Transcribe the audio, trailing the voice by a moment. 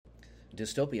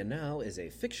Dystopia Now is a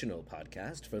fictional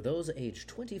podcast for those aged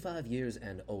 25 years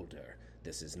and older.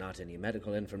 This is not any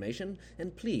medical information,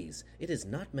 and please, it is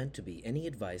not meant to be any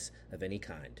advice of any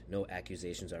kind. No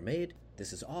accusations are made.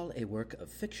 This is all a work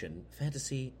of fiction,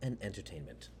 fantasy, and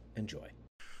entertainment. Enjoy.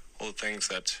 All the things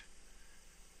that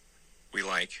we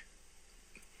like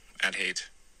and hate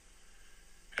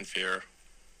and fear,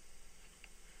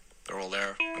 they're all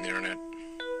there on the internet.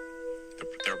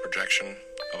 They're a projection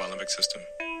of our limbic system.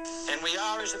 And we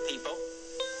are, as a people,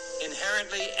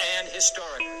 inherently and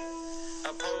historically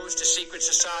opposed to secret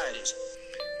societies.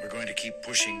 We're going to keep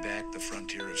pushing back the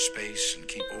frontier of space and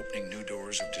keep opening new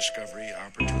doors of discovery,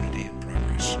 opportunity, and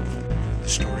progress. The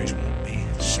stories won't be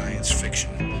science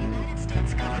fiction. The United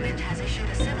States government has issued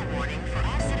a civil warning for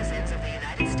all citizens of the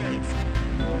United States.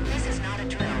 This is not a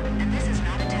drill, and this is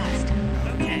not a test.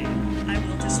 Okay, I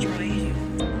will destroy you.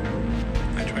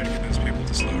 I try to convince people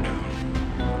to slow down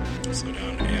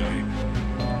AI,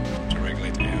 to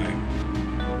regulate AI.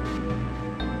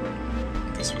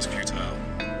 This was futile.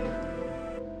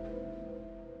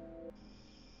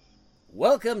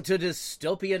 Welcome to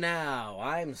Dystopia Now.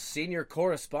 I'm senior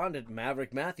correspondent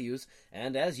Maverick Matthews,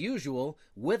 and as usual,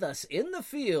 with us in the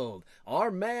field,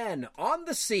 our man on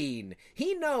the scene.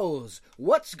 He knows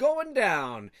what's going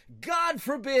down. God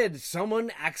forbid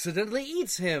someone accidentally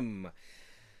eats him.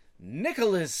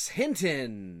 Nicholas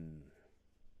Hinton.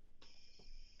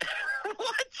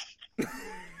 What?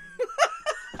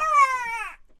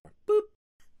 Boop.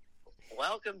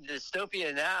 Welcome to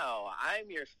Dystopia Now. I'm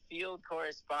your field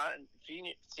correspondent,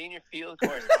 senior field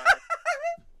correspondent.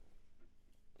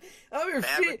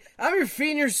 I'm your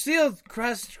senior seal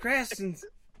Crastens.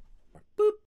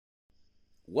 Boop.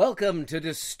 Welcome to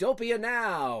Dystopia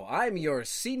Now. I'm your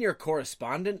senior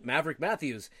correspondent, Maverick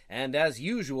Matthews, and as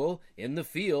usual, in the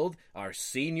field, our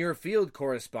senior field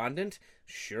correspondent,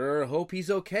 sure hope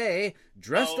he's okay,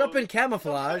 dressed up in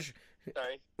camouflage.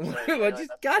 Sorry.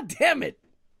 God damn it.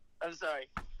 I'm sorry.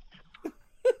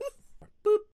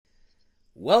 Boop.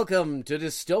 Welcome to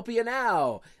Dystopia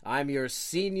Now. I'm your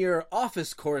senior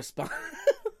office correspondent.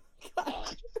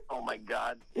 Oh my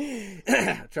God.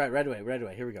 Try it right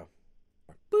away. Here we go.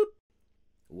 Boop.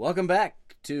 Welcome back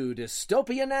to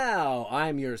Dystopia Now.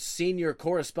 I'm your senior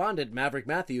correspondent, Maverick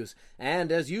Matthews,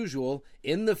 and as usual,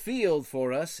 in the field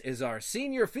for us is our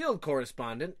senior field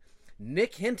correspondent,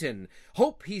 Nick Hinton.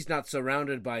 Hope he's not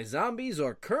surrounded by zombies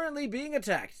or currently being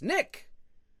attacked. Nick,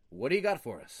 what do you got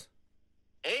for us?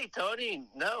 Hey, Tony.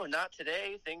 No, not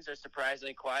today. Things are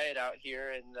surprisingly quiet out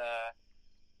here in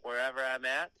wherever I'm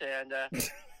at, and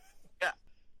yeah.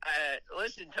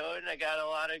 Listen, Tony, I got a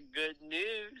lot of good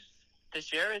news to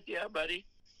share with you, buddy.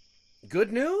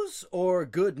 Good news or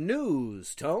good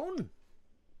news, Tone?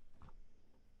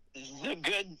 The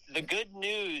good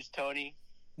news, Tony,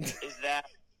 is that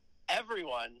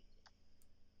everyone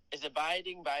is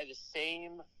abiding by the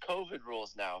same COVID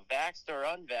rules now. Vaxxed or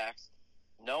unvaxxed,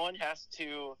 no one has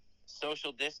to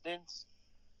social distance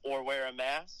or wear a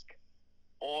mask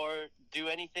or do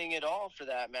anything at all for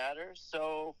that matter.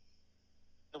 So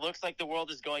it looks like the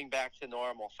world is going back to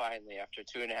normal finally after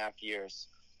 2.5 years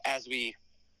as we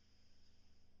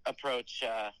approach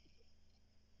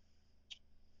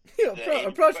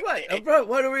approach what?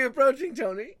 What are we approaching,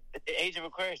 Tony? the age of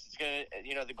Aquarius. It's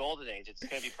gonna, the golden age. It's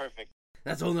gonna be perfect.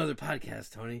 That's a whole nother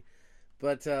podcast, Tony.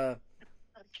 But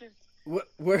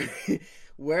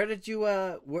where did you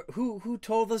who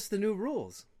told us the new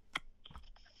rules?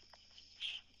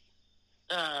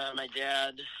 My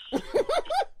dad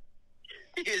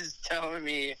is telling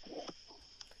me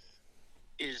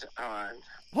is on.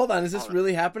 Hold on, is this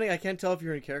really happening? I can't tell if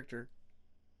you're in character.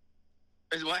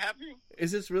 Is what happening?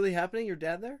 Is this really happening? Your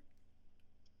dad there?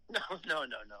 No.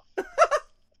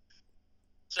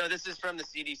 So this is from the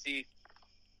CDC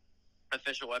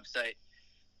official website.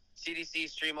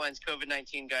 CDC streamlines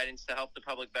COVID-19 guidance to help the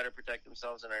public better protect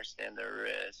themselves and understand their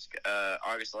risk.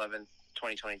 August 11th,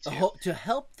 2022. To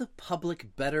help the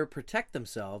public better protect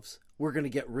themselves, we're going to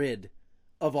get rid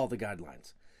of all the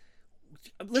guidelines.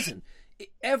 Listen,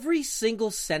 every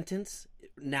single sentence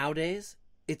nowadays,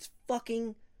 it's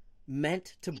fucking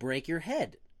meant to break your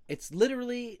head. It's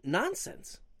literally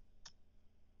nonsense.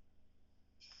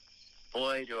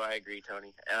 Boy, do I agree,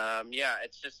 Tony. Yeah,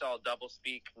 it's just all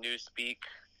doublespeak, newspeak,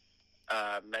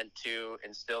 meant to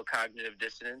instill cognitive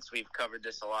dissonance. We've covered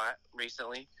this a lot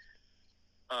recently.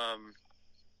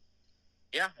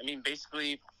 Yeah, I mean,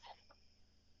 basically,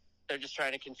 they're just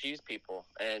trying to confuse people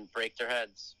and break their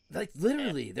heads. Like,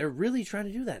 literally, they're really trying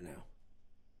to do that now.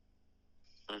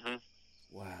 Mm-hmm.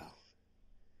 Wow.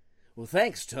 Well,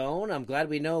 thanks, Tone. I'm glad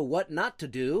we know what not to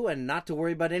do and not to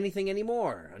worry about anything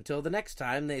anymore until the next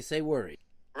time they say worry.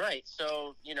 Right.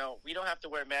 So, we don't have to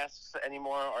wear masks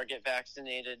anymore or get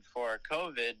vaccinated for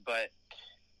COVID, but,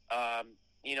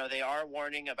 they are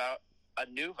warning about a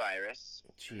new virus.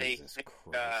 Jesus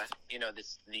Christ.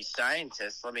 These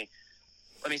scientists, let me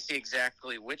see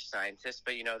exactly which scientists,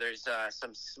 but, there's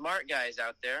some smart guys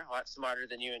out there, a lot smarter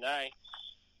than you and I.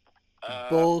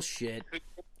 Bullshit.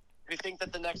 Who think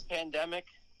that the next pandemic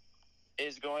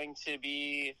is going to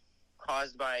be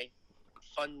caused by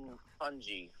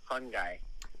fungi.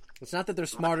 It's not that they're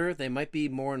smarter. They might be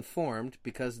more informed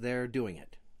because they're doing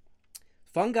it.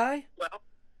 Fungi? Well,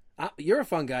 You're a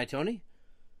fungi, Tony.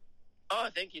 oh,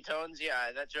 thank you, Tones.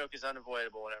 Yeah, that joke is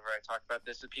unavoidable whenever I talk about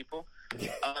this with people.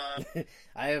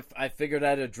 I figured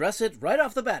I'd address it right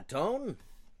off the bat, Tone.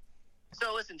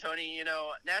 So listen, Tony,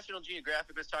 National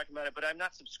Geographic was talking about it, but I'm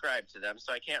not subscribed to them,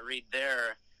 so I can't read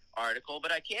their article,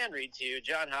 but I can read to you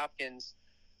John Hopkins,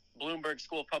 Bloomberg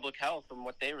School of Public Health, from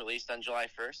what they released on July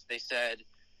 1st. They said,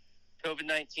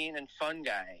 COVID-19 and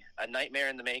fungi, a nightmare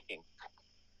in the making.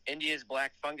 India's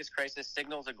black fungus crisis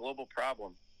signals a global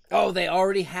problem. Oh, they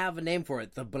already have a name for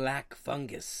it, the black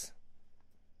fungus.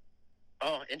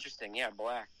 Oh, interesting. Yeah,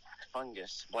 black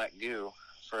fungus, black goo.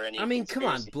 For any I mean, come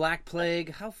on, conspiracy. Black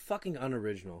Plague, how fucking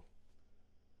unoriginal.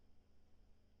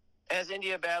 As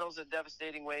India battles a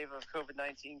devastating wave of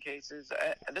COVID-19 cases,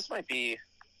 this might be...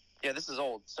 Yeah, this is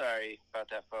old. Sorry about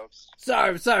that, folks.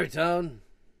 Sorry, Tone.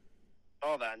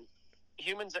 Hold on.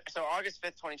 So August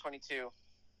 5th, 2022,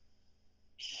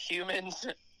 humans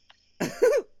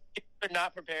are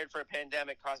not prepared for a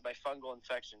pandemic caused by fungal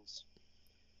infections.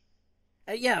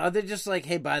 Yeah, they're just like,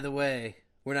 hey, by the way,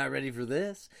 we're not ready for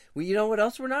this. Well, you know what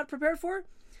else we're not prepared for?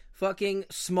 Fucking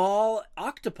small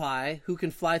octopi who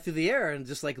can fly through the air and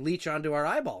just, like, leech onto our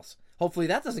eyeballs. Hopefully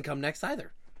that doesn't come next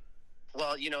either.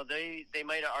 Well, they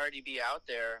might already be out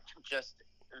there, just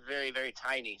very, very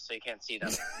tiny, so you can't see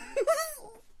them.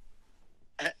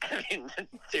 I mean,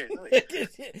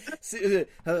 seriously.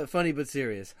 Funny but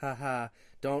serious. Haha.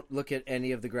 Don't look at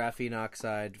any of the graphene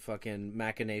oxide fucking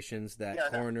machinations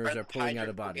that coroners are pulling out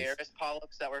of bodies. Hydrophobia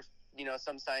polyps that were,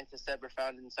 some scientists said were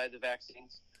found inside the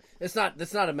vaccines. It's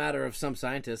not a matter of some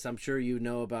scientists. I'm sure you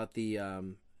know about the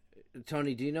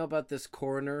Tony, do you know about this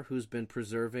coroner who's been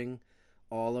preserving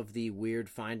all of the weird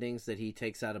findings that he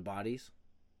takes out of bodies?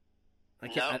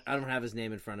 I don't have his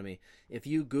name in front of me. If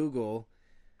you Google,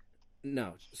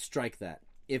 no, strike that.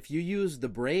 If you use the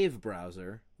Brave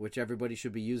browser, which everybody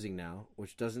should be using now,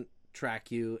 which doesn't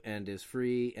track you and is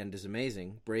free and is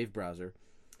amazing, Brave browser.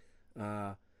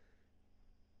 Not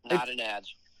an ad.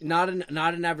 Not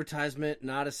an advertisement,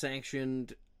 not a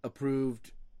sanctioned,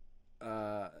 approved,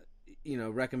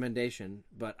 recommendation.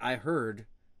 But I heard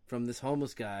from this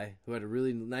homeless guy who had a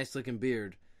really nice looking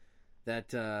beard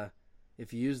that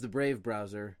if you use the Brave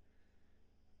browser,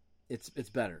 it's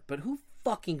better. But who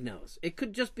fucking knows? It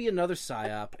could just be another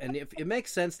psyop, and if it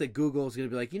makes sense that Google is going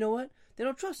to be like, you know what? They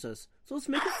don't trust us, so let's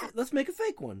make a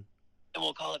fake one. And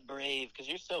we'll call it Brave because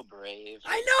you're so brave.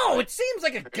 I know. It seems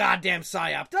like a goddamn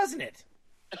psyop, doesn't it?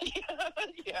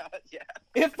 Yeah.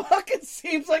 It fucking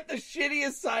seems like the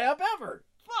shittiest psyop ever.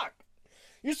 Fuck.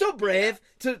 You're so brave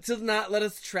to not let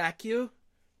us track you.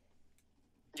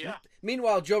 Yeah.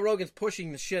 Meanwhile, Joe Rogan's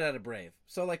pushing the shit out of Brave.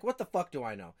 So, like, what the fuck do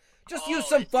I know? Just use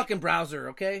some fucking browser,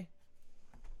 okay?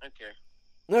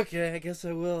 Okay, I guess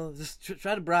I will. Just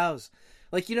try to browse.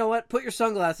 Like, you know what? Put your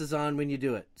sunglasses on when you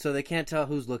do it, so they can't tell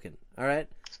who's looking. All right?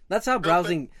 That's how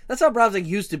browsing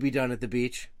used to be done at the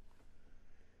beach.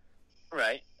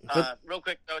 Right. Real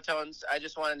quick, though, Tones, I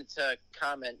just wanted to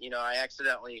comment. I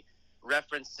accidentally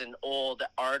referenced an old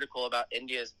article about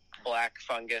India's black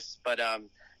fungus, but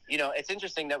it's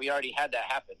interesting that we already had that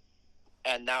happen,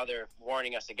 and now they're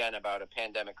warning us again about a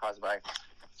pandemic caused by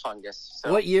fungus.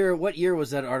 So. What year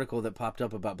was that article that popped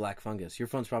up about black fungus? Your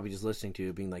phone's probably just listening to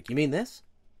you, being like, "You mean this?"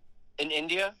 In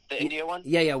India, the India one.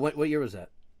 Yeah. What year was that?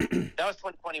 That was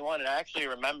 2021, and I actually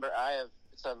remember. I have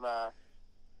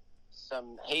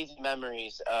some hazy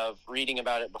memories of reading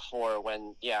about it before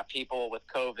when, people with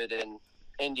COVID in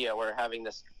India were having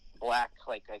this black,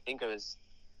 like, I think it was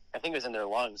in their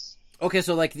lungs. Okay,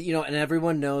 so and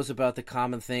everyone knows about the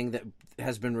common thing that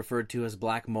has been referred to as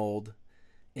black mold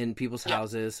in people's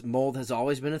houses. Mold has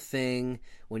always been a thing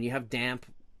when you have damp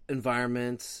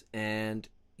environments and,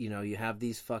 you have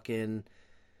these fucking...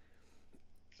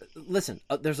 Listen,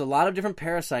 there's a lot of different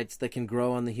parasites that can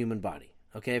grow on the human body,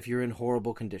 okay, if you're in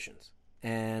horrible conditions.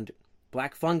 And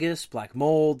black fungus, black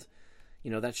mold,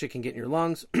 that shit can get in your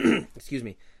lungs. Excuse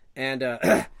me. And,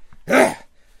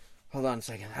 hold on a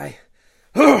second. Are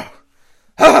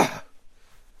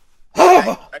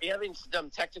you having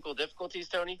some technical difficulties,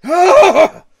 Tony?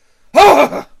 I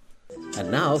And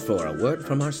now for a word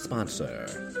from our sponsor.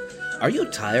 Are you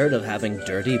tired of having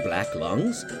dirty black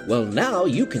lungs? Well, now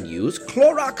you can use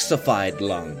Chloroxified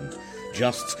Lung.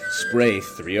 Just spray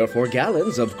 3 or 4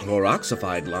 gallons of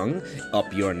Chloroxified Lung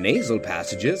up your nasal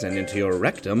passages and into your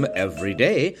rectum every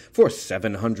day for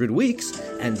 700 weeks,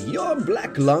 and your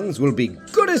black lungs will be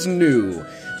good as new.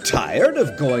 Tired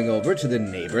of going over to the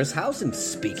neighbor's house and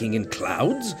speaking in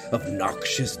clouds of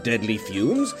noxious, deadly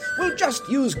fumes? Well, just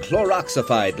use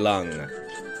Chloroxified Lung.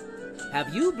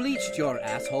 Have you bleached your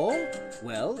asshole?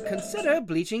 Well, consider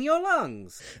bleaching your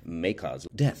lungs. May cause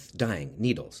death, dying,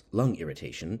 needles, lung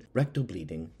irritation, rectal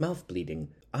bleeding, mouth bleeding,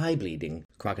 eye bleeding,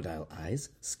 crocodile eyes,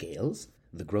 scales,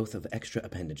 the growth of extra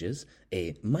appendages,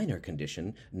 a minor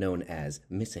condition known as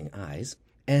missing eyes,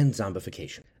 and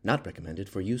zombification. Not recommended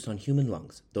for use on human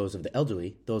lungs, those of the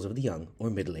elderly, those of the young, or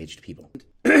middle-aged people.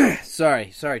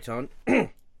 Sorry, Tone.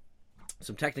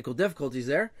 Some technical difficulties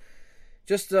there.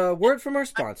 Just a word from our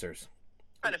sponsors.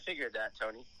 I kind of figured that,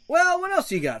 Tony. Well, what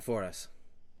else you got for us?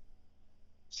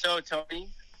 So, Tony,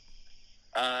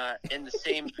 in the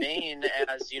same vein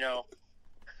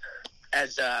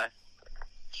as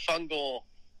fungal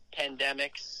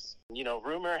pandemics,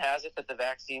 rumor has it that the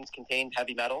vaccines contained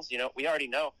heavy metals. We already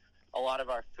know a lot of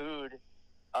our food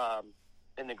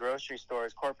in the grocery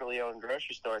stores, corporately owned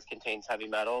grocery stores, contains heavy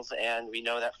metals, and we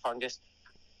know that fungus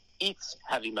eats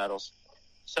heavy metals.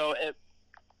 So it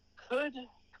could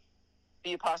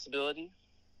be a possibility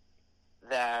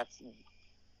that,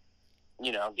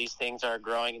 these things are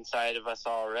growing inside of us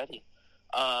already.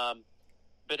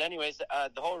 But anyways,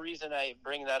 the whole reason I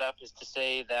bring that up is to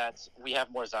say that we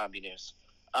have more zombie news.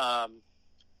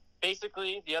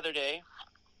 Basically, the other day,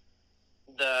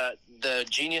 the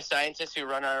genius scientists who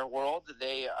run our world,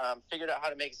 they figured out how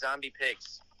to make zombie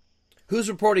pigs. Who's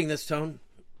reporting this, Tone?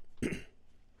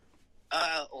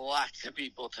 Lots of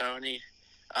people, Tony,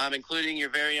 including your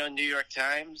very own New York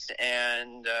Times.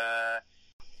 And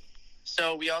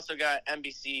so we also got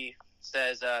NBC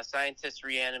says scientists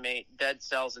reanimate dead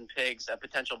cells in pigs, a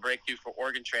potential breakthrough for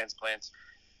organ transplants.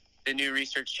 The new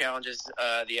research challenges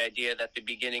the idea that the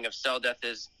beginning of cell death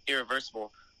is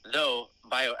irreversible, though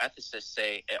bioethicists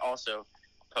say it also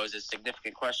poses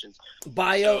significant questions.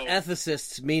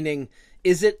 Bioethicists, meaning,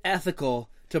 is it ethical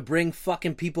to bring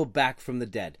fucking people back from the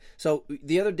dead? So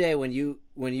the other day when you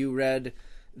read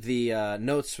the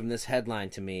notes from this headline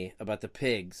to me about the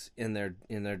pigs in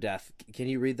their death, can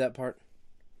you read that part?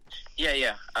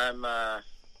 Yeah. I'm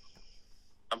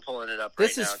pulling it up.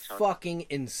 This right is now, Tony. fucking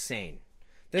insane.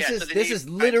 This Yeah, is so the this New is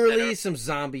York Times literally said some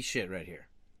zombie shit right here.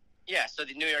 Yeah, so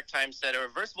the New York Times said, a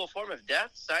reversible form of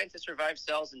death, scientists revive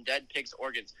cells in dead pigs'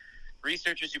 organs.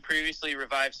 Researchers who previously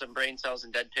revived some brain cells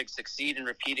in dead pigs succeed in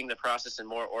repeating the process in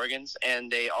more organs.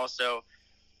 And they also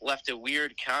left a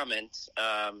weird comment.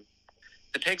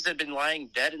 The pigs had been lying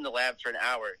dead in the lab for an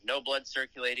hour. No blood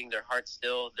circulating, their hearts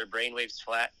still, their brainwaves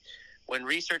flat. When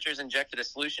researchers injected a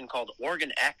solution called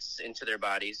Organ X into their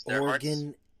bodies, their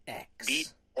Organ hearts X.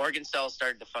 beat, organ cells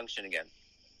started to function again.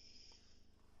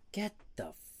 Get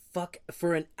the fuck...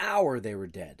 For an hour they were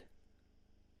dead.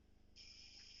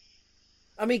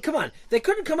 I mean, come on. They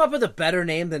couldn't come up with a better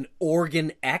name than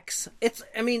Organ X.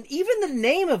 Even the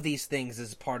name of these things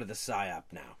is part of the PSYOP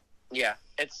now. Yeah,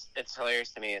 it's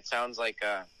hilarious to me. It sounds like...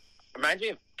 reminds me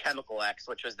of Chemical X,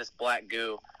 which was this black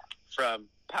goo from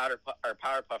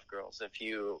Powerpuff Girls, if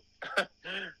you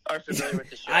are familiar with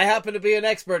the show. I happen to be an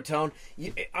expert, Tone.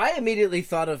 I immediately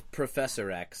thought of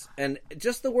Professor X, and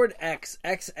just the word X,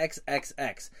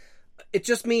 it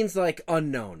just means, like,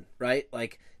 unknown, right?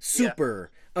 Like,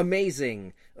 super,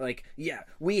 amazing, like,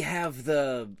 we have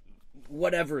the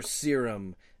whatever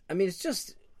serum. I mean, it's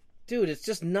just, dude, it's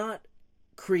just not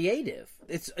creative.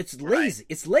 It's lazy. Right.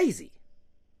 It's lazy.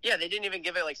 Yeah, they didn't even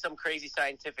give it, like, some crazy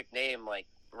scientific name, like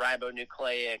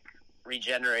ribonucleic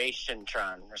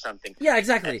regeneration-tron or something. Yeah,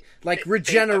 exactly. Like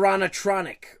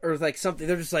Regeneronitronic or like something.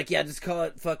 They're just like, just call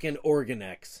it fucking Organ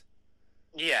X.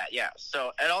 Yeah.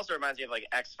 So it also reminds me of like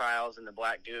X-Files and the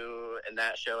black goo and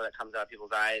that show that comes out of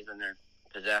people's eyes when they're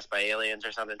possessed by aliens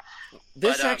or something.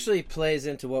 This actually plays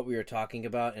into what we were talking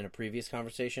about in a previous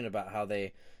conversation about how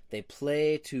they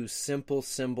play to simple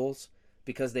symbols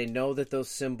because they know that those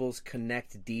symbols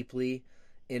connect deeply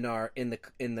in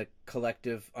the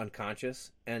collective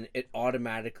unconscious, and it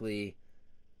automatically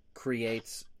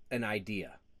creates an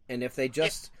idea. And if they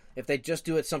just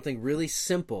do it something really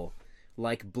simple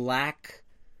like black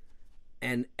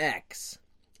and X,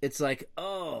 it's like,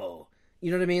 oh,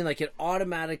 you know what I mean? Like, it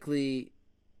automatically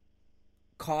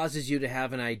causes you to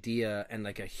have an idea and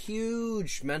like a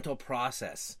huge mental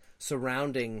process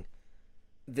surrounding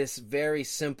this very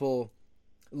simple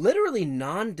literally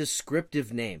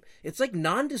non-descriptive name. It's like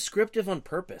non-descriptive on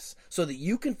purpose so that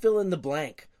you can fill in the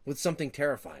blank with something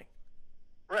terrifying.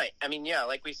 Right. I mean, yeah,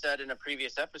 like we said in a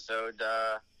previous episode,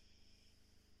 they're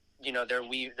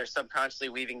subconsciously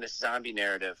weaving this zombie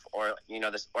narrative, or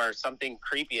this, or something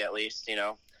creepy at least,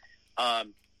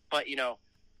 But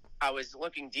I was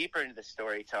looking deeper into the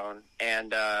story, Tone,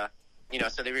 and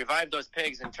so they revived those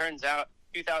pigs, and turns out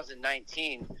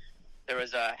 2019 there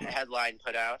was a headline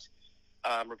put out,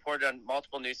 reported on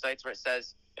multiple news sites, where it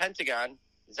says, Pentagon,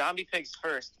 zombie pigs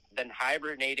first, then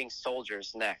hibernating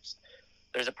soldiers next.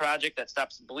 There's a project that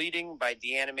stops bleeding by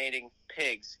deanimating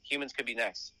pigs. Humans could be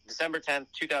next. December 10th,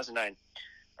 2009.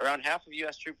 Around half of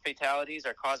U.S. troop fatalities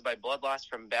are caused by blood loss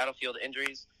from battlefield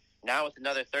injuries. Now, with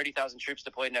another 30,000 troops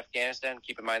deployed in Afghanistan,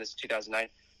 keep in mind this is 2009,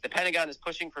 the Pentagon is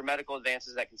pushing for medical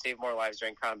advances that can save more lives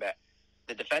during combat.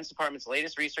 The Defense Department's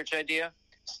latest research idea,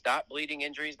 stop bleeding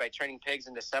injuries by turning pigs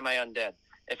into semi-undead.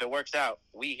 If it works out,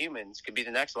 we humans could be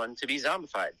the next one to be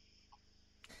zombified.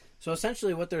 So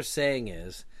essentially what they're saying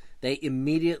is they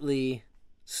immediately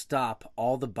stop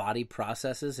all the body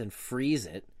processes and freeze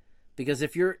it, because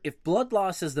if blood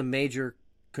loss is the major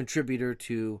contributor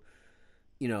to,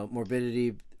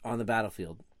 morbidity on the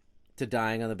battlefield, to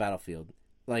dying on the battlefield,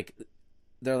 like,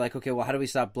 they're like, okay, well, how do we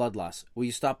stop blood loss? Well,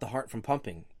 you stop the heart from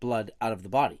pumping blood out of the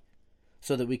body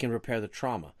so that we can repair the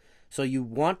trauma. So you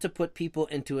want to put people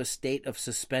into a state of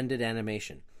suspended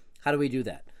animation. How do we do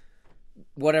that?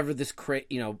 Whatever this,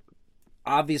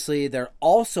 obviously they're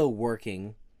also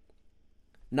working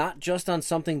not just on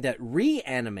something that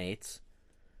reanimates,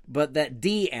 but that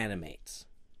deanimates,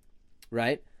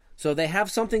 right? So they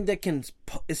have something that can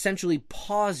essentially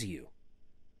pause you,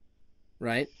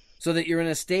 right? So that you're in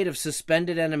a state of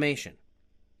suspended animation,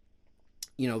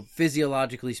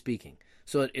 physiologically speaking.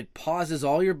 So it pauses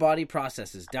all your body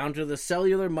processes down to the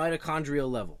cellular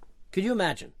mitochondrial level. Could you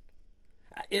imagine?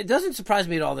 It doesn't surprise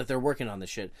me at all that they're working on this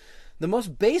shit. The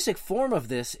most basic form of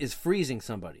this is freezing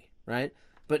somebody, right?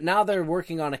 But now they're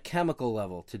working on a chemical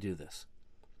level to do this.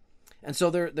 And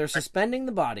so they're suspending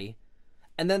the body,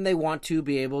 and then they want to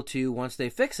be able to, once they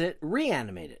fix it,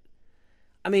 reanimate it.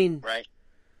 I mean, right?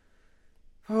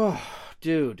 Oh,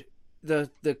 dude,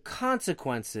 the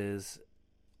consequences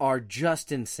are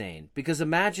just insane. Because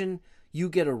imagine you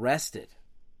get arrested,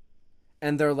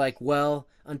 and they're like, well,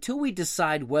 until we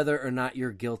decide whether or not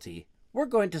you're guilty, we're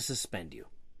going to suspend you.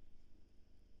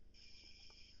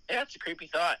 Yeah, that's a creepy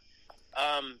thought.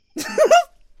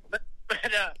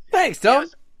 Thanks, Tone.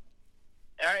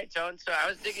 All right, Tone. So I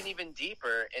was digging even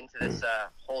deeper into this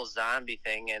whole zombie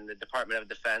thing and the Department of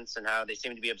Defense and how they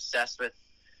seem to be obsessed with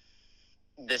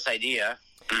this idea.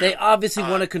 They obviously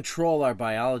want to control our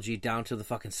biology down to the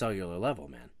fucking cellular level,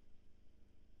 man.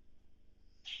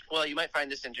 Well, you might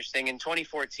find this interesting. In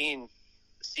 2014,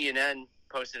 CNN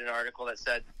posted an article that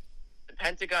said a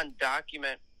Pentagon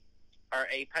document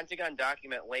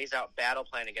lays out battle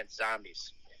plan against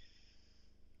zombies.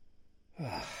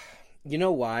 You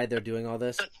know why they're doing all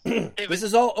this? This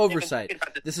is all oversight.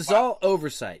 This is all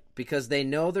oversight because they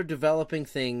know they're developing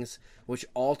things which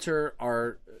alter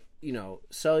our,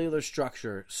 cellular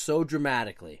structure so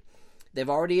dramatically. They've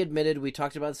already admitted, we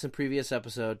talked about this in a previous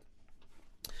episode,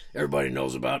 everybody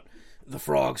knows about the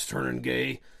frogs turning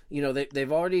gay.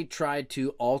 They've already tried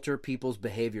to alter people's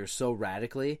behavior so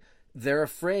radically, they're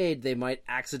afraid they might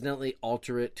accidentally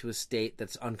alter it to a state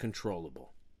that's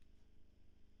uncontrollable.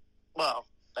 Well,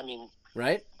 I mean...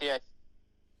 Right? Yeah.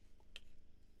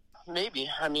 Maybe.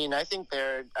 I mean, I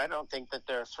don't think that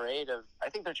they're afraid of... I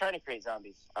think they're trying to create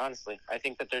zombies, honestly. I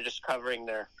think that they're just covering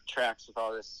their tracks with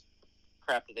all this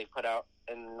crap that they put out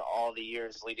in all the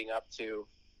years leading up to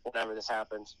whenever this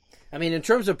happens. I mean, in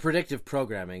terms of predictive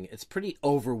programming, it's pretty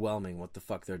overwhelming what the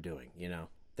fuck they're doing,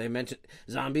 They mentioned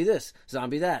zombie this,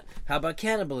 zombie that. How about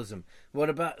cannibalism? What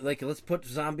about, let's put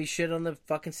zombie shit on the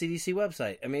fucking CDC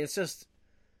website? I mean, it's just...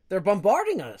 They're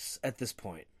bombarding us at this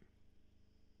point.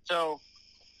 So,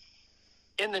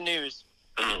 in the news,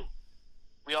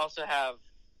 we also have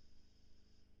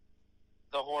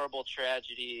the horrible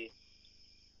tragedy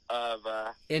of...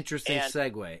 Interesting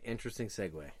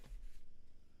segue.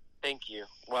 Thank you.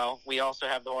 Well, we also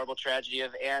have the horrible tragedy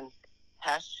of Anne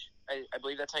Heche. I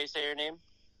believe that's how you say her name.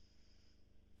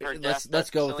 Let's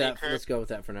go with that. Let's go with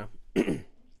that for now.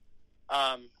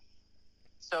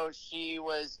 So she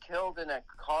was killed in a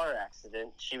car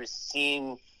accident. She was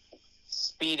seen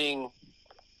speeding,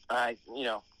 I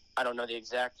don't know the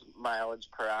exact mileage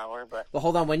per hour, but... Well,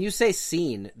 hold on. When you say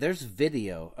seen, there's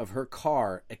video of her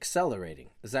car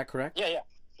accelerating. Is that correct? Yeah.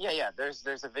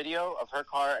 There's a video of her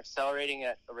car accelerating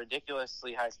at a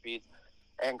ridiculously high speed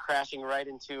and crashing right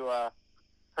into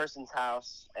person's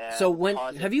house. And So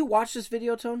caused have you watched this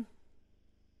video, Tone?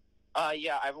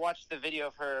 Yeah, I've watched the video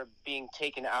of her being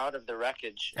taken out of the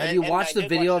wreckage. Have you watched the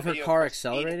video of her car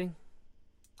speeding. accelerating?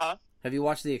 Huh? Have you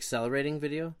watched the accelerating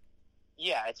video?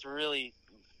 Yeah, it's really...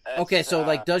 Okay, so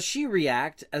like, does she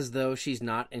react as though she's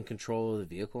not in control of the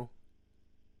vehicle?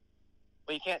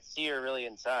 Well, you can't see her really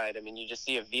inside. I mean, you just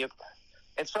see a vehicle.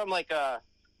 It's from like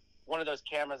one of those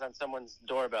cameras on someone's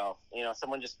doorbell. You know,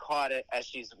 someone just caught it as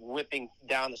she's whipping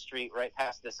down the street right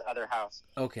past this other house.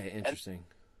 Okay, interesting.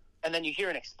 And then you hear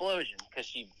an explosion because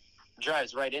she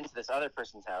drives right into this other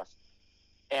person's house.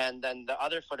 And then the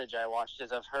other footage I watched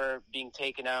is of her being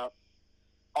taken out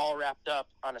all wrapped up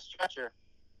on a stretcher.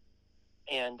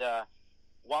 And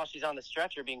while she's on the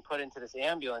stretcher being put into this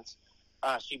ambulance,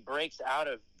 she breaks out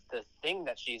of the thing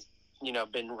that she's,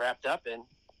 been wrapped up in.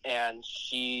 And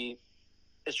she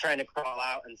is trying to crawl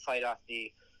out and fight off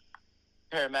the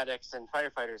paramedics and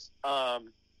firefighters.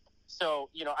 So,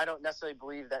 I don't necessarily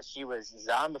believe that she was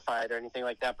zombified or anything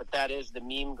like that, but that is the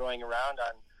meme going around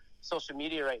on social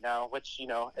media right now, which,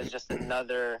 is just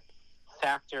another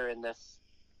factor in this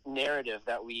narrative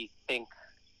that we think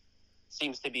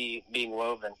seems to be being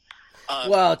woven.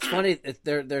 Well, it's funny.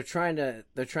 They're trying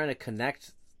to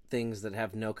connect things that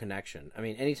have no connection. I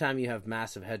mean, anytime you have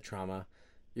massive head trauma,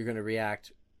 you're going to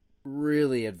react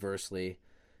really adversely.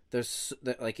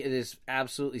 It is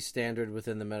absolutely standard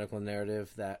within the medical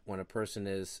narrative that when a person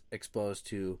is exposed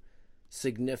to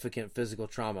significant physical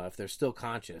trauma, if they're still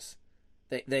conscious,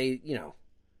 they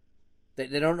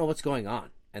don't know what's going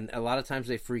on, and a lot of times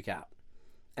they freak out.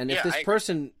 And if this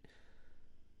person,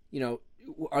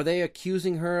 are they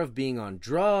accusing her of being on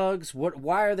drugs?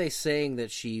 Why are they saying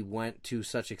that she went to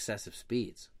such excessive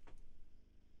speeds?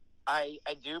 I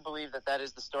do believe that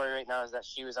is the story right now, is that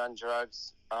she was on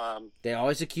drugs. They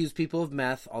always accuse people of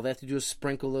meth. All they have to do is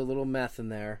sprinkle a little meth in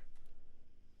there.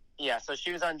 Yeah, so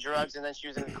she was on drugs, and then she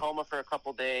was in a coma for a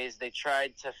couple days. They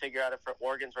tried to figure out if her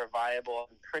organs were viable.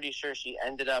 I'm pretty sure she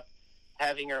ended up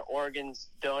having her organs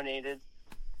donated,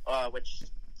 which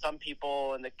some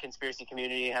people in the conspiracy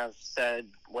community have said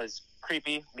was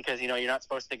creepy because, you're not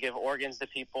supposed to give organs to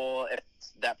people if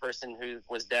that person who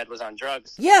was dead was on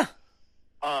drugs. Yeah.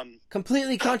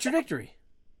 Completely contradictory.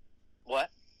 What?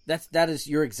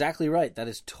 You're exactly right. That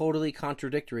is totally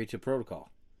contradictory to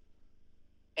protocol.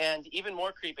 And even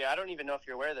more creepy, I don't even know if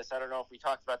you're aware of this. I don't know if we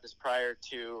talked about this prior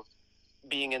to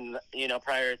being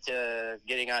prior to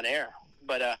getting on air.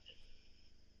 But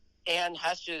Anne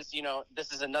Heche's,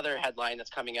 this is another headline that's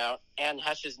coming out. Anne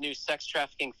Heche's new sex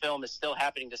trafficking film is still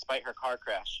happening despite her car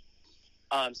crash.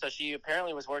 So she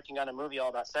apparently was working on a movie all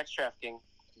about sex trafficking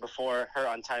before her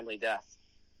untimely death.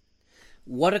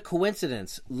 What a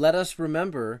coincidence. Let us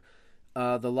remember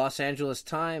the Los Angeles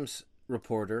Times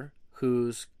reporter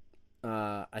whose,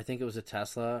 I think it was a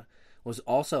Tesla, was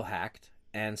also hacked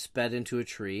and sped into a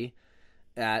tree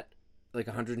at like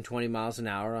 120 miles an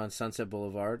hour on Sunset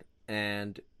Boulevard,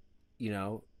 and,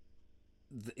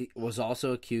 was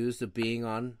also accused of being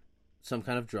on some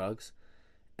kind of drugs.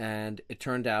 And it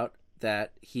turned out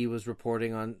that he was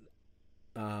reporting on,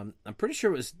 I'm pretty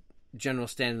sure it was General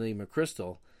Stanley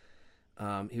McChrystal.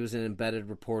 He was an embedded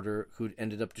reporter who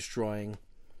ended up destroying,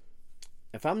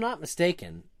 if I'm not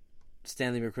mistaken,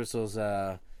 Stanley McChrystal's,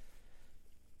 I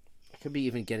could be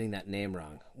even getting that name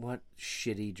wrong. What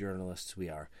shitty journalists we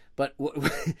are. But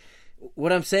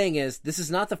what I'm saying is, this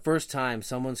is not the first time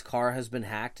someone's car has been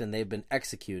hacked and they've been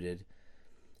executed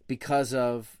because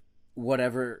of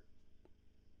whatever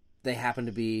they happen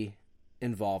to be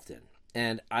involved in.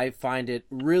 And I find it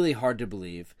really hard to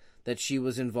believe that she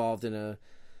was involved in a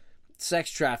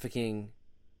sex trafficking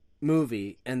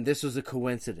movie and this was a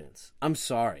coincidence. I'm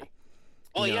sorry.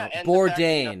 Well, yeah, and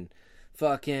Bourdain,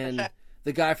 fucking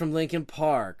the guy from Linkin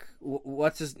Park.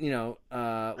 What's his?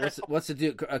 What's the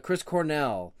dude? Chris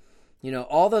Cornell.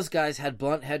 All those guys had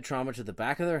blunt head trauma to the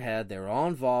back of their head. They were all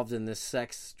involved in this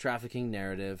sex trafficking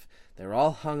narrative. They were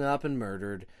all hung up and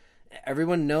murdered.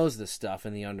 Everyone knows this stuff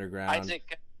in the underground.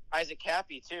 Isaac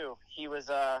Cappy too. He was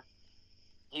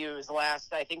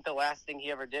last. I think the last thing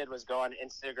he ever did was go on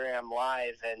Instagram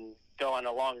Live and go on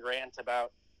a long rant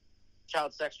about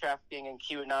child sex trafficking and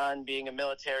QAnon being a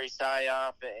military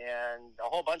psyop and a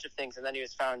whole bunch of things. And then he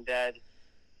was found dead,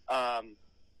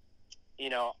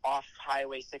 off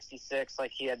Highway 66,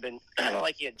 like he had been,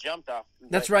 like he had jumped off.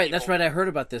 That's right. That's right. I heard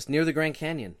about this near the Grand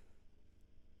Canyon.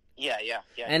 Yeah.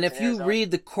 And if you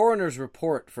read the coroner's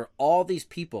report for all these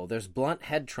people, there's blunt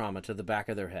head trauma to the back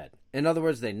of their head. In other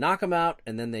words, they knock them out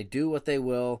and then they do what they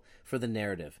will for the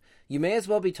narrative. You may as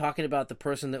well be talking about the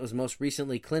person that was most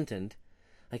recently Clintoned.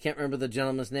 I can't remember the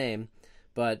gentleman's name,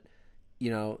 but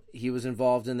he was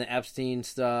involved in the Epstein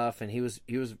stuff, and he was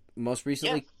most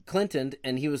recently Clinton,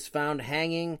 and he was found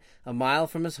hanging a mile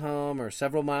from his home or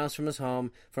several miles from his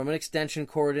home from an extension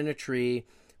cord in a tree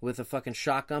with a fucking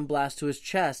shotgun blast to his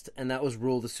chest, and that was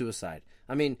ruled a suicide.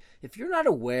 I mean, if you're not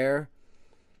aware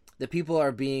that people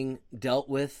are being dealt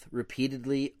with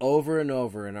repeatedly over and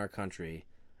over in our country,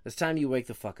 it's time you wake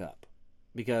the fuck up.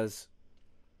 Because,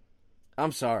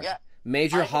 I'm sorry,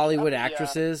 major Hollywood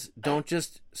actresses don't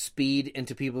just speed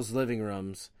into people's living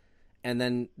rooms and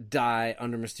then die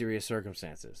under mysterious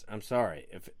circumstances. I'm sorry.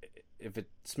 If it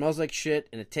smells like shit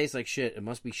and it tastes like shit, it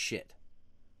must be shit.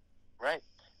 Right.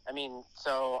 I mean,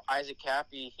 so Isaac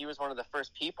Cappy, he was one of the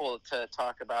first people to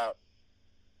talk about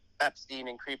Epstein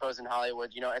and creepos in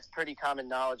Hollywood. It's pretty common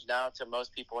knowledge now to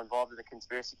most people involved in the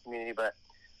conspiracy community, but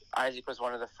Isaac was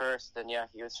one of the first, and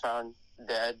he was found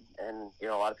dead, and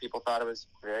a lot of people thought it was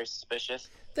very suspicious.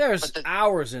 There's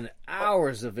hours and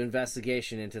hours of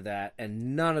investigation into that,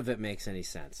 and none of it makes any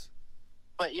sense.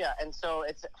 But and so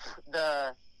it's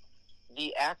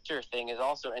the actor thing is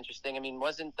also interesting. I mean,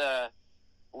 wasn't the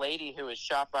lady who was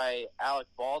shot by Alec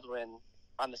Baldwin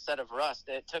on the set of Rust,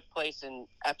 it took place in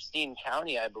Epstein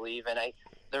County, I believe, and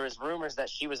there was rumors that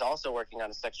she was also working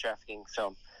on a sex trafficking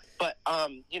film. But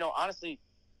honestly,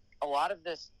 a lot of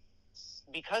this,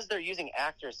 because they're using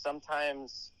actors,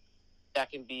 sometimes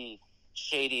that can be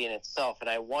shady in itself, and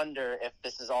I wonder if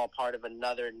this is all part of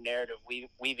another narrative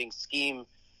weaving scheme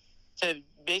to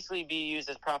basically be used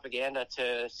as propaganda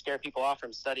to scare people off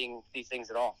from studying these things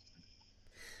at all.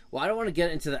 Well, I don't want to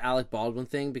get into the Alec Baldwin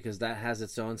thing because that has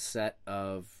its own set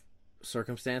of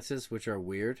circumstances which are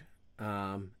weird.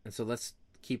 And so let's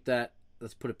keep that,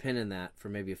 let's put a pin in that for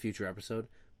maybe a future episode.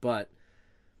 But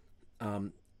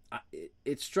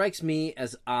it strikes me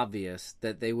as obvious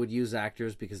that they would use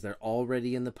actors because they're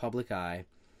already in the public eye.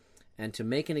 And to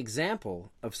make an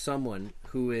example of someone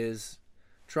who is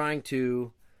trying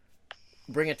to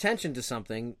bring attention to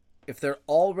something, if they're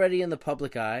already in the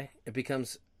public eye, it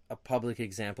becomes a public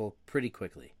example pretty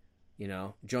quickly.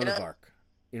 Joan of Arc.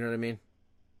 You know what I mean?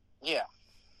 Yeah.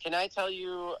 Can I tell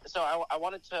you, so I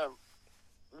wanted to,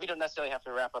 we don't necessarily have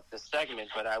to wrap up this segment,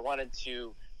 but I wanted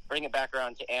to bring it back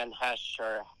around to Anne Hesh.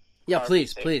 Yeah,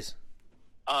 please.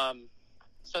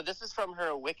 So this is from her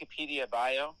Wikipedia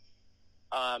bio.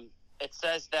 It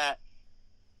says that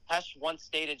Hesh once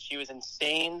stated she was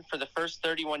insane for the first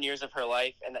 31 years of her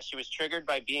life and that she was triggered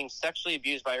by being sexually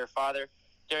abused by her father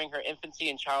during her infancy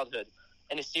and childhood.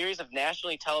 In a series of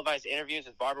nationally televised interviews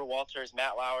with Barbara Walters,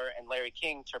 Matt Lauer, and Larry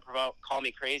King to promote Call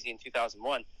Me Crazy in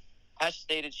 2001, Hesh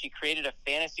stated she created a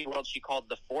fantasy world she called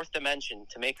the Fourth Dimension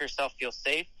to make herself feel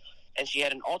safe, and she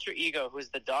had an alter ego who is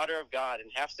the daughter of God and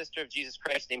half-sister of Jesus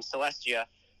Christ named Celestia,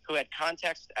 who had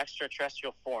contacts with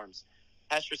extraterrestrial forms.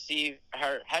 Hesh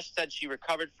said she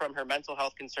recovered from her mental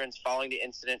health concerns following the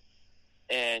incident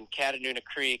in Catanuna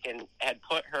Creek and had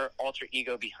put her alter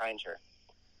ego behind her.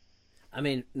 I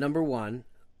mean, number one,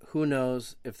 who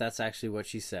knows if that's actually what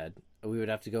she said? We would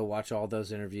have to go watch all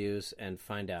those interviews and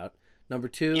find out. Number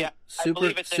two, I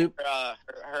believe it's in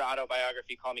her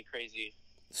autobiography, Call Me Crazy.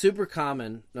 Super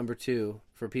common, number two,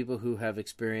 for people who have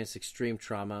experienced extreme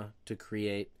trauma to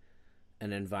create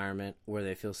an environment where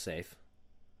they feel safe.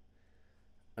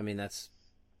 I mean, that's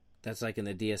like in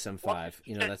the DSM-5.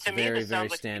 Well, that's to very, me, very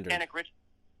like standard. Satanic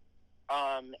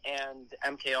and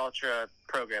MK Ultra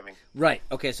programming. Right.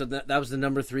 Okay, so that was the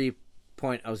number 3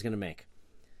 point I was going to make.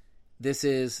 This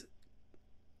is,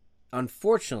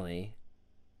 unfortunately,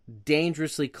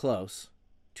 dangerously close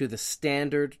to the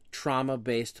standard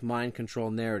trauma-based mind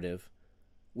control narrative,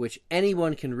 which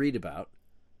anyone can read about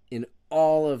in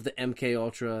all of the MK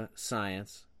Ultra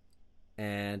science.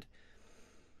 And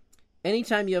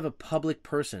anytime you have a public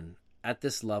person at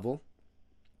this level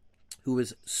who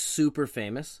is super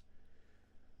famous,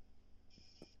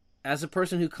 as a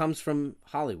person who comes from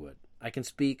Hollywood, I can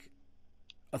speak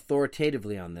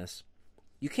authoritatively on this.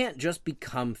 You can't just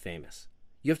become famous.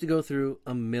 You have to go through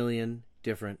a million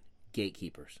different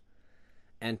gatekeepers.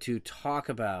 And to talk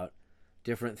about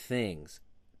different things,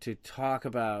 to talk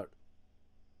about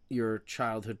your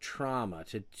childhood trauma,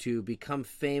 to become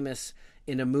famous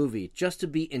in a movie, just to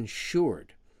be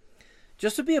insured,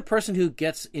 just to be a person who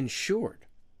gets insured,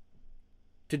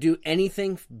 to do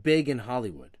anything big in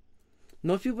Hollywood.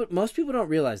 Most people don't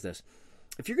realize this.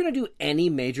 If you're going to do any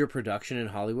major production in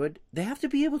Hollywood, they have to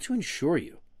be able to insure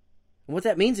you. And what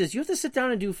that means is you have to sit down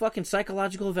and do fucking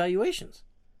psychological evaluations.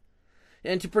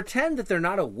 And to pretend that they're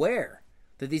not aware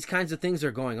that these kinds of things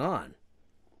are going on,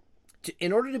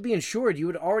 in order to be insured, you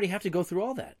would already have to go through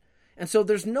all that. And so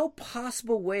there's no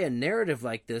possible way a narrative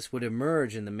like this would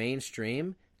emerge in the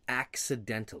mainstream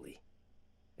accidentally.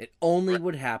 It only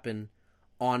would happen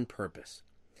on purpose.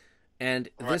 And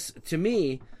this, to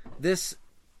me, this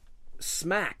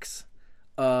smacks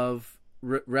of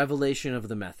revelation of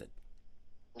the method.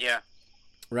 Yeah.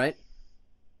 Right?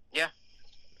 Yeah.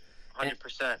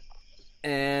 100%.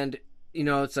 And, you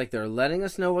know, it's like they're letting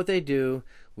us know what they do.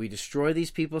 We destroy these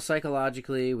people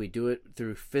psychologically. We do it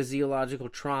through physiological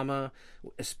trauma,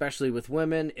 especially with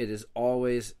women. It is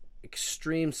always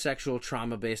extreme sexual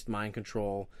trauma-based mind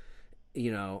control.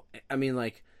 You know, I mean,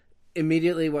 like,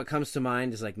 immediately what comes to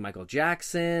mind is like Michael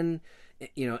Jackson,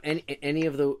 you know, any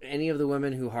of the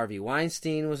women who Harvey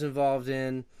Weinstein was involved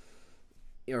with,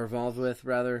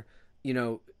 rather. You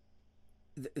know,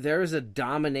 there is a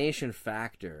domination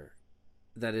factor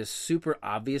that is super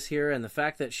obvious here, and the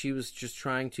fact that she was just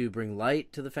trying to bring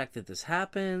light to the fact that this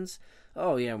happens.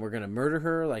 Oh yeah, and we're gonna murder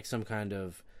her like some kind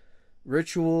of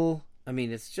ritual. I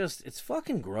mean, it's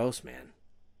fucking gross, man.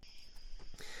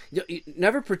 You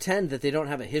never pretend that they don't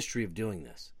have a history of doing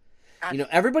this. You know,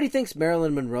 everybody thinks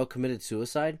Marilyn Monroe committed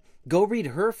suicide. Go read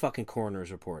her fucking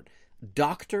coroner's report.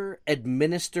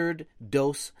 Doctor-administered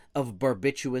dose of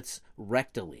barbiturates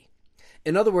rectally.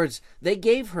 In other words, they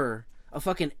gave her a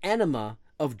fucking enema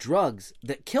of drugs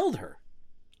that killed her.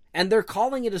 And they're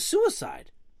calling it a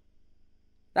suicide.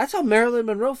 That's how Marilyn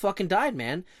Monroe fucking died,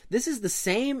 man. This is the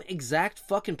same exact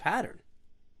fucking pattern.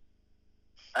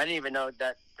 I didn't even know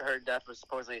that her death was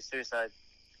supposedly a suicide.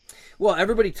 Well,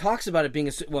 everybody talks about it being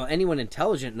a... Well, anyone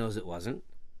intelligent knows it wasn't.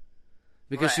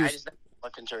 Because she was... I just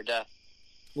looked into her death.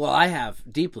 Well, I have,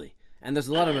 deeply. And there's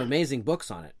a lot of amazing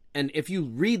books on it. And if you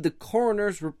read the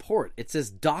coroner's report, it says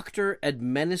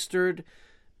doctor-administered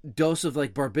dose of,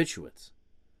 like, barbiturates.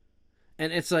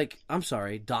 And it's like, I'm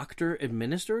sorry,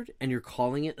 doctor-administered? And you're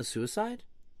calling it a suicide?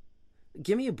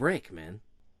 Give me a break, man.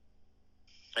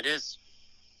 It is.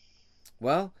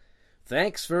 Well,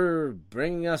 thanks for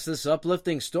bringing us this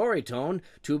uplifting story, Tone.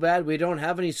 Too bad we don't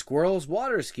have any squirrels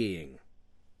water skiing.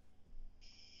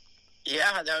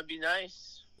 Yeah, that would be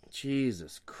nice.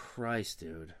 Jesus Christ,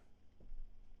 dude.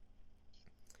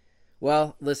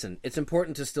 Well, listen, it's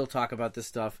important to still talk about this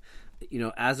stuff. You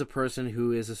know, as a person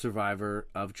who is a survivor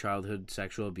of childhood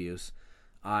sexual abuse,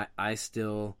 I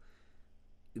still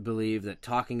believe that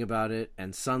talking about it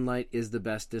and sunlight is the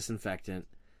best disinfectant.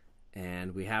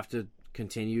 And we have to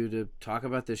continue to talk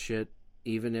about this shit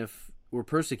even if we're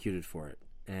persecuted for it.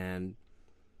 And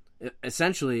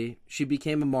essentially, she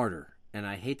became a martyr. And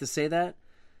I hate to say that,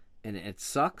 and it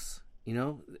sucks, you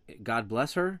know. God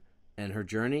bless her and her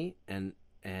journey, and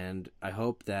I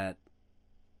hope that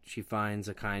she finds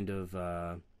a kind of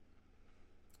I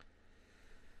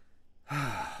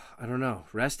don't know,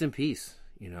 rest in peace,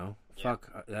 you know. Yeah.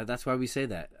 Fuck, that's why we say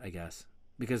that, I guess,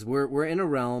 because we're in a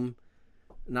realm,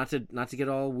 not to get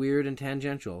all weird and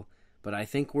tangential, but I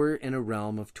think we're in a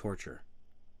realm of torture,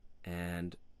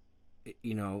 and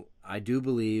you know, I do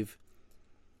believe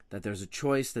that there's a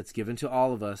choice that's given to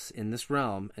all of us in this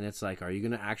realm, and it's like, are you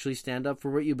going to actually stand up for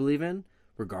what you believe in,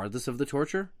 regardless of the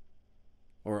torture?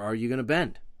 Or are you going to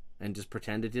bend and just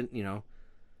pretend it didn't, you know,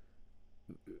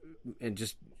 and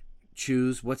just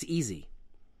choose what's easy?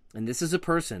 And this is a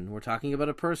person, we're talking about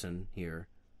a person here,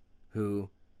 who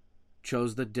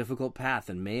chose the difficult path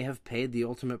and may have paid the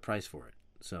ultimate price for it.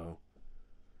 So,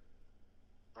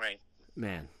 right,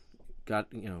 man, God,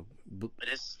 you know, it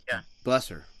is, yeah. Bless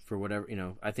her. For whatever, you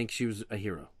know, I think she was a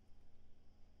hero.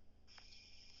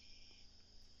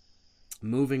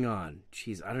 Moving on.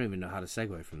 Jeez, I don't even know how to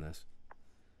segue from this.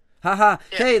 Haha.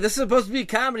 Yeah. Hey, this is supposed to be a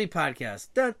comedy podcast.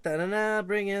 Dun, dun, dun, dun,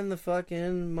 bring in the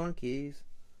fucking monkeys.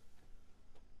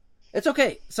 It's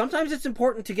okay. Sometimes it's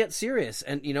important to get serious,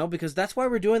 and you know, because that's why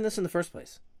we're doing this in the first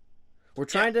place. We're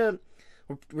trying to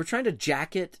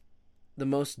jacket the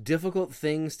most difficult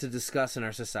things to discuss in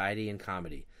our society in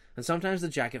comedy, and sometimes the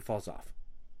jacket falls off.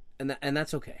 And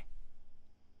that's okay.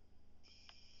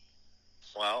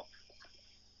 Well,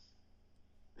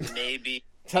 maybe...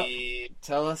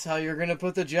 Tell us how you're going to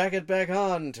put the jacket back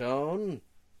on, Tone.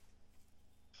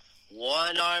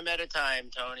 One arm at a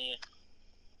time, Tony.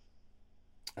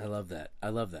 I love that.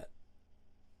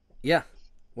 Yeah.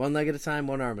 One leg at a time,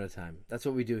 one arm at a time. That's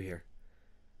what we do here.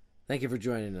 Thank you for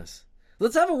joining us.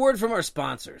 Let's have a word from our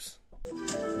sponsors.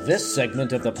 This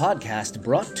segment of the podcast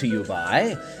brought to you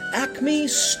by Acme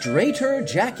Straighter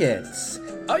Jackets.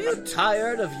 Are you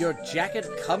tired of your jacket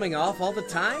coming off all the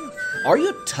time? Are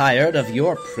you tired of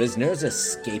your prisoners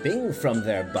escaping from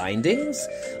their bindings?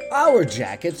 Our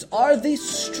jackets are the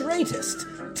straightest,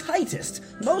 tightest,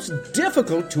 most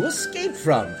difficult to escape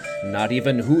from. Not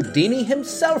even Houdini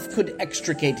himself could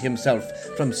extricate himself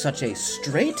from such a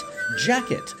straight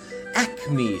jacket.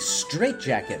 Acme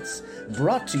Straitjackets,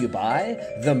 brought to you by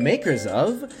the makers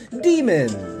of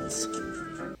Demons.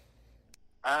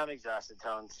 I'm exhausted,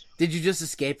 Tones. Did you just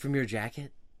escape from your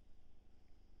jacket?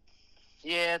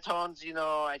 Yeah, Tones,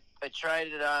 I tried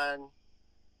it on.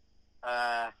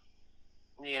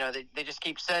 They just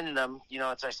keep sending them.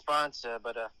 It's our sponsor,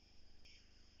 but,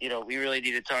 we really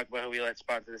need to talk about who we let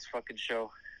sponsor this fucking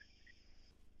show.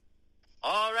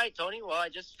 All right, Tony. Well, I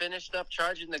just finished up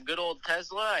charging the good old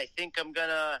Tesla. I think I'm going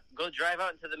to go drive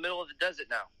out into the middle of the desert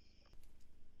now.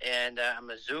 And I'm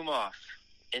going to zoom off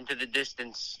into the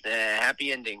distance.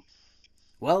 Happy ending.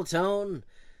 Well, Tone,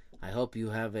 I hope you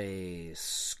have a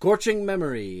scorching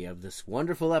memory of this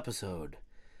wonderful episode.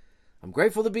 I'm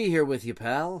grateful to be here with you,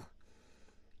 pal.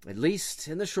 At least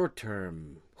in the short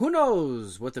term. Who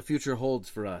knows what the future holds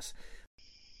for us?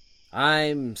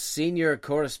 I'm senior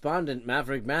correspondent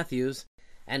Maverick Matthews,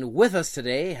 and with us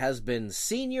today has been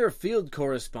senior field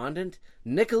correspondent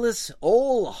Nicholas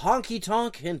Ol Honky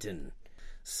Tonk Hinton,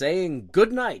 saying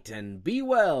good night and be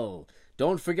well.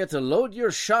 Don't forget to load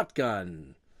your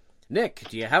shotgun. Nick,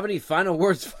 do you have any final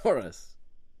words for us?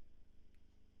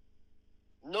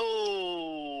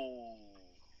 No.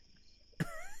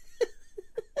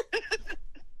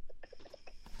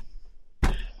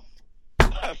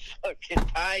 I'm fucking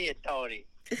tired, Tony.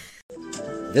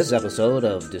 This episode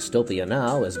of Dystopia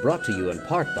Now is brought to you in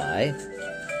part by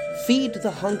Feed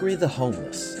the Hungry the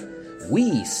Homeless.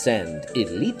 We send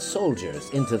elite soldiers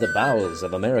into the bowels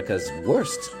of America's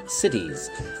worst cities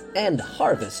and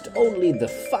harvest only the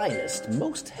finest,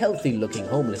 most healthy-looking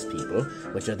homeless people,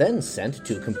 which are then sent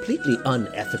to completely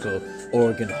unethical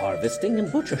organ harvesting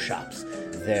and butcher shops.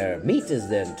 Their meat is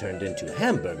then turned into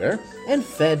hamburger and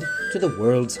fed to the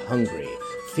world's hungry.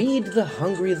 Feed the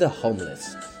Hungry the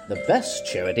Homeless. The best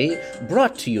charity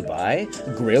brought to you by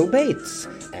Grill Baits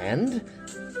and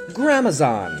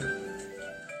Gramazon.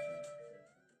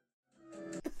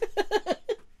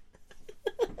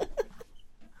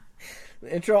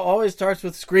 The intro always starts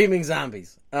with screaming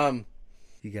zombies. You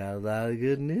got a lot of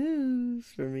good news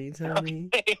for me, Tony.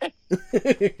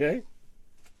 Okay.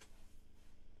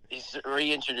 He's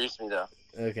reintroduced me, though.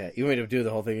 Okay. You want me to do the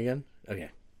whole thing again? Okay.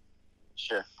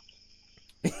 Sure.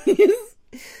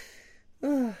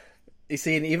 You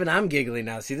see, and even I'm giggling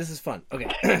now. See, this is fun.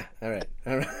 Okay. All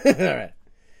right.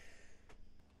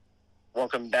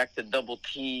 Welcome back to Double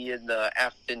T in the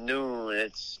afternoon.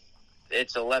 It's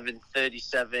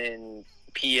 11:37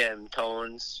 p.m.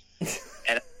 Tones,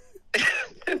 and